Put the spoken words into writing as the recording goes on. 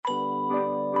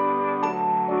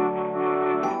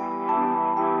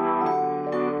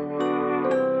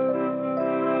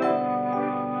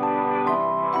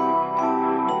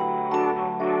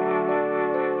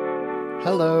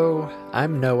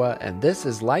I'm Noah, and this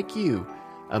is Like You,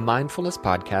 a mindfulness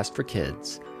podcast for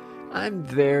kids. I'm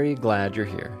very glad you're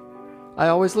here. I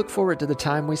always look forward to the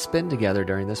time we spend together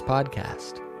during this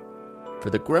podcast.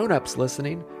 For the grown-ups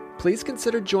listening, please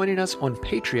consider joining us on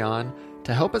Patreon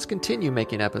to help us continue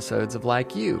making episodes of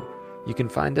Like You. You can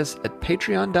find us at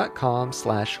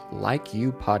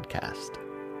patreon.com/likeyoupodcast.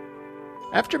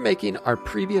 After making our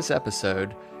previous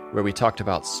episode, where we talked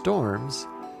about storms,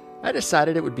 I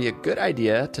decided it would be a good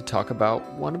idea to talk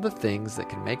about one of the things that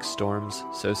can make storms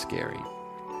so scary.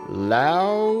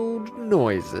 Loud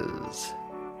noises.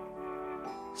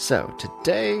 So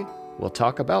today, we'll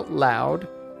talk about loud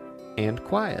and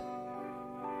quiet.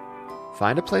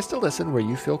 Find a place to listen where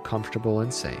you feel comfortable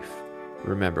and safe.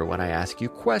 Remember, when I ask you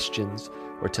questions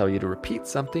or tell you to repeat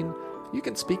something, you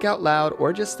can speak out loud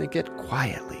or just think it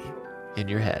quietly in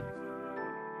your head.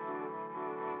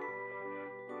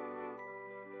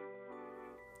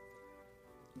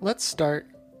 Let's start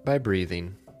by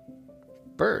breathing.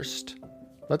 First,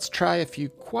 let's try a few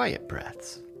quiet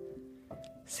breaths.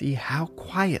 See how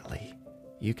quietly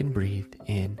you can breathe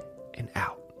in and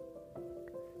out.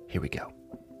 Here we go.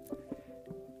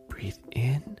 Breathe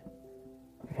in.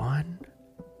 1,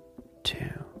 2,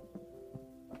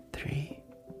 3.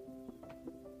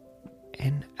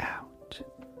 And out.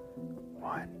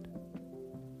 1,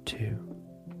 2,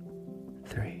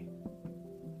 3.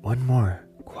 One more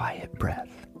quiet breath.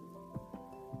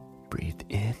 Breathe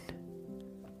in.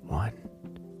 1,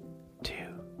 2,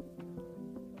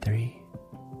 3.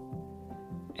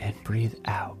 And breathe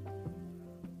out.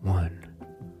 1,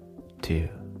 2,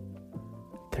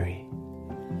 3.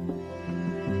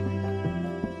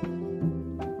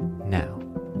 Now,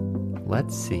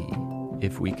 let's see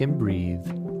if we can breathe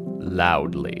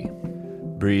loudly.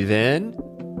 Breathe in.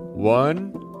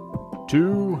 1,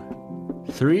 2,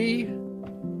 3.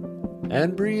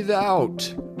 And breathe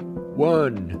out.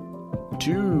 1,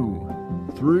 2,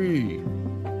 3.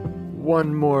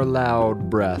 One more loud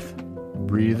breath.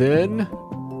 Breathe in.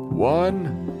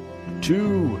 1,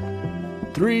 2,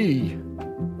 3.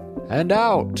 And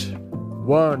out.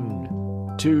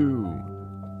 1, 2,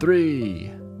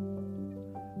 3.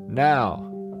 Now,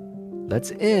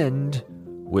 let's end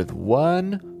with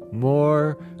one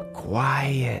more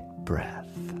quiet breath.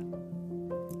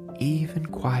 Even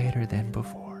quieter than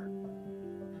before.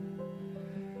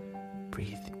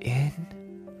 Breathe in.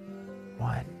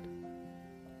 1,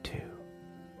 2,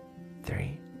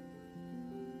 3.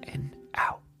 And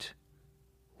out.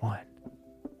 1,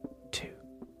 2,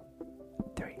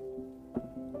 3.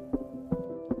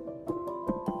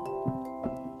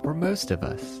 For most of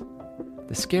us,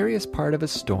 the scariest part of a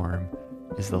storm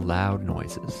is the loud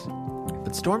noises.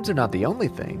 But storms are not the only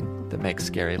thing that makes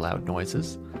scary loud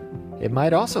noises. It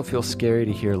might also feel scary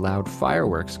to hear loud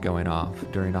fireworks going off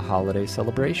during a holiday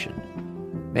celebration.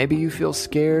 Maybe you feel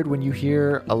scared when you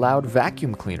hear a loud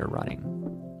vacuum cleaner running.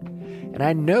 And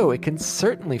I know it can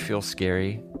certainly feel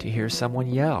scary to hear someone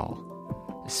yell,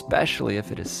 especially if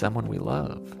it is someone we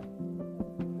love.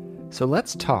 So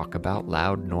let's talk about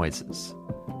loud noises.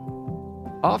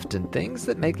 Often, things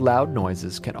that make loud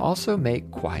noises can also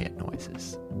make quiet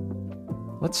noises.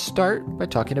 Let's start by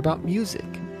talking about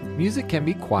music. Music can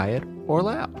be quiet or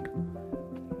loud.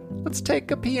 Let's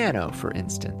take a piano, for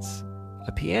instance.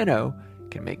 A piano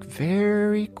can make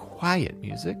very quiet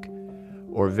music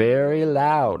or very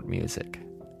loud music.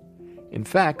 In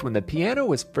fact, when the piano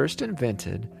was first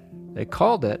invented, they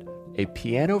called it a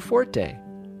pianoforte,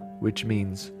 which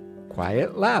means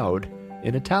quiet loud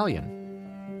in Italian.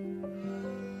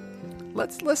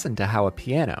 Let's listen to how a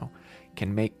piano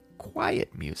can make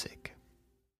quiet music.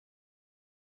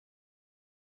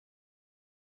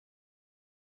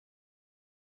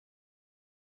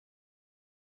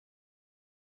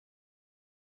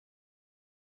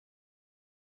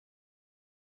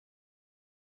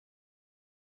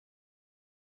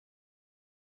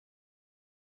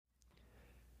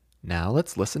 Now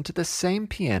let's listen to the same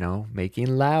piano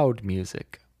making loud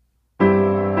music.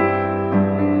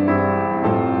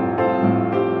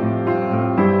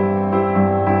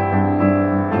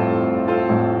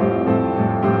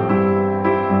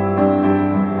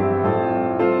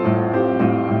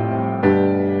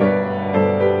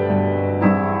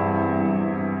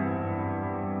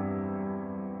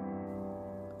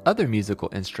 Other musical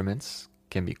instruments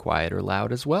can be quiet or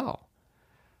loud as well,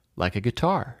 like a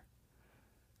guitar.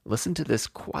 Listen to this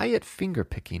quiet finger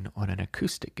picking on an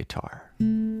acoustic guitar.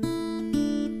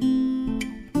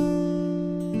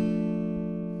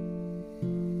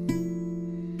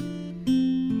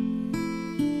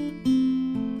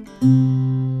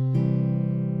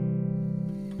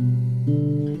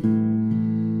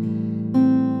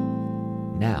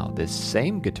 Now, this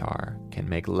same guitar can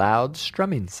make loud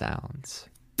strumming sounds.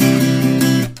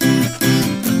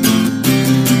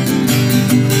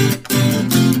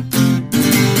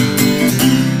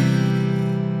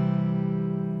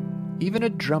 Even a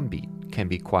drum beat can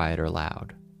be quiet or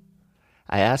loud.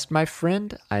 I asked my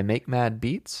friend I Make Mad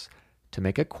Beats to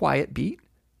make a quiet beat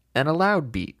and a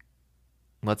loud beat.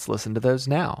 Let's listen to those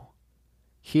now.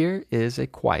 Here is a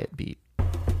quiet beat.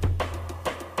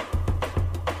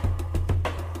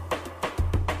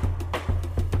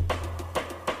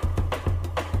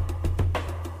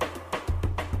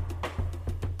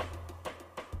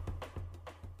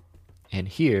 And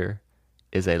here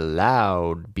is a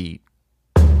loud beat.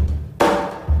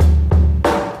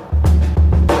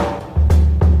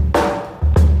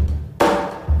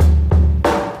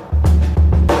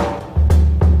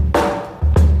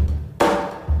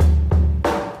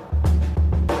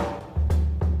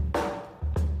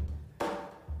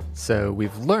 So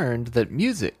we've learned that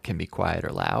music can be quiet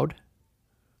or loud.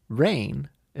 Rain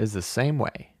is the same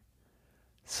way.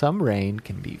 Some rain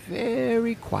can be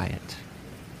very quiet.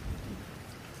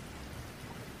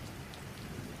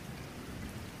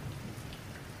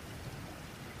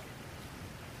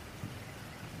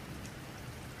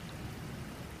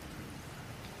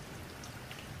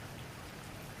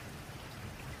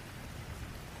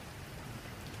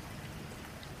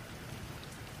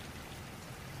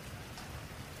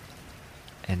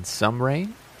 And some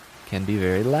rain can be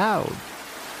very loud.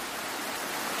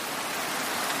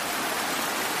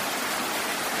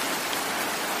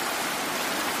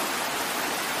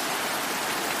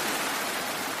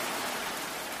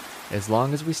 As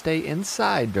long as we stay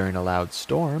inside during a loud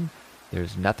storm,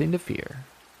 there's nothing to fear.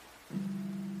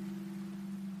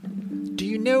 Do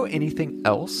you know anything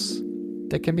else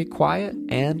that can be quiet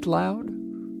and loud?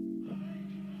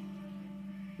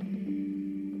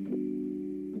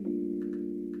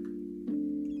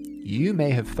 You may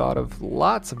have thought of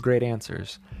lots of great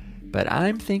answers, but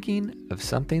I'm thinking of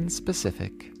something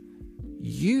specific.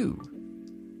 You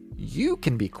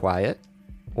can be quiet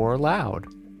or loud.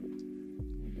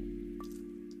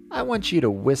 I want you to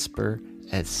whisper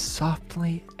as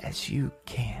softly as you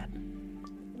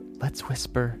can. Let's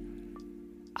whisper,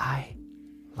 I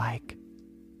like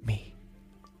me.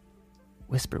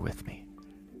 Whisper with me.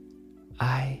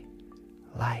 I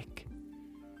like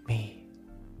me.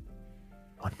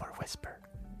 One more whisper.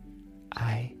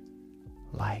 I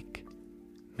like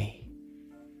me.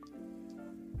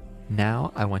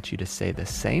 Now I want you to say the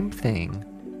same thing,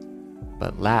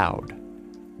 but loud.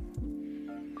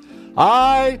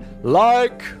 I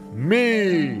like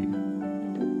me.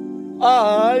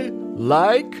 I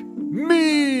like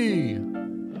me.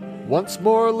 Once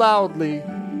more loudly.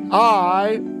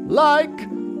 I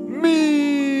like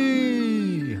me.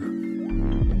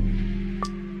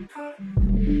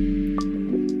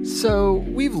 So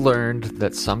we've learned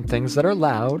that some things that are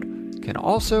loud can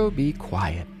also be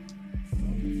quiet.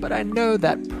 But I know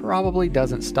that probably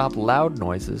doesn't stop loud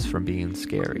noises from being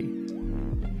scary.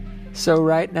 So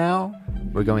right now,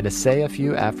 we're going to say a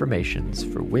few affirmations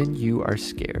for when you are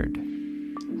scared.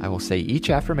 I will say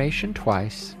each affirmation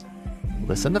twice.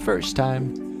 Listen the first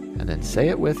time, and then say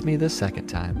it with me the second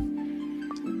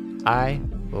time. I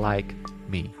like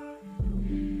me.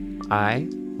 I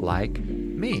like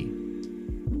me.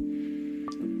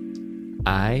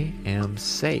 I am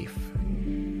safe.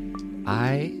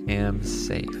 I am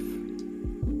safe.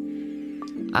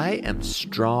 I am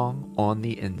strong on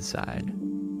the inside.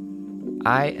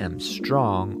 I am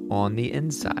strong on the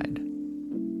inside.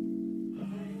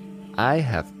 I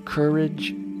have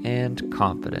courage and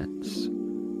confidence.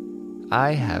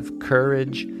 I have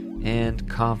courage and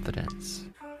confidence.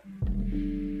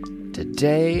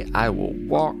 Today I will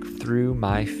walk through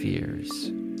my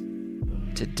fears.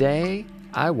 Today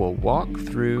I will walk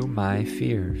through my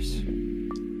fears.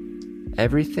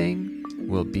 Everything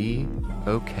will be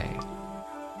okay.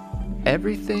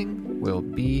 Everything will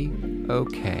be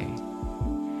okay.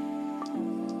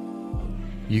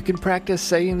 You can practice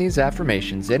saying these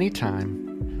affirmations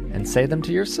anytime and say them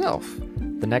to yourself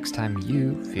the next time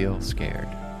you feel scared.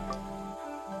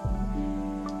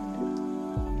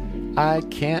 I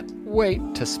can't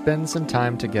wait to spend some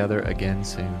time together again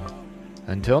soon.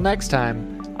 Until next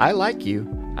time, I like you,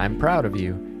 I'm proud of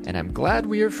you, and I'm glad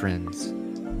we are friends.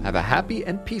 Have a happy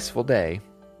and peaceful day.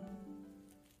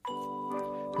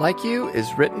 Like You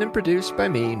is written and produced by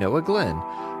me, Noah Glenn.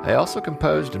 I also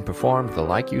composed and performed the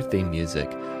Like You theme music.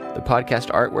 The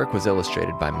podcast artwork was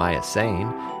illustrated by Maya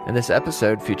Sane, and this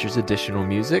episode features additional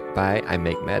music by I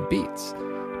Make Mad Beats.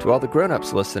 To all the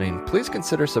grown-ups listening, please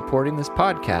consider supporting this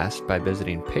podcast by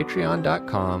visiting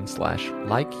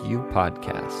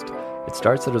patreon.com/likeyoupodcast. It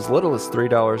starts at as little as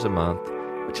 $3 a month,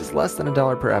 which is less than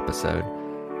 $1 per episode.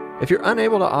 If you're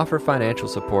unable to offer financial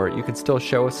support, you can still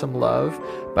show us some love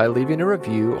by leaving a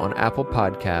review on Apple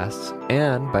Podcasts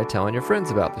and by telling your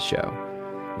friends about the show.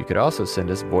 You could also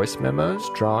send us voice memos,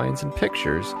 drawings, and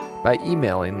pictures by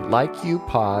emailing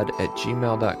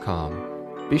likeyoupod@gmail.com.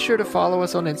 Be sure to follow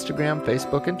us on Instagram,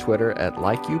 Facebook, and Twitter at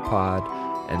likeyoupod,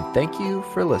 and thank you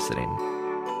for listening.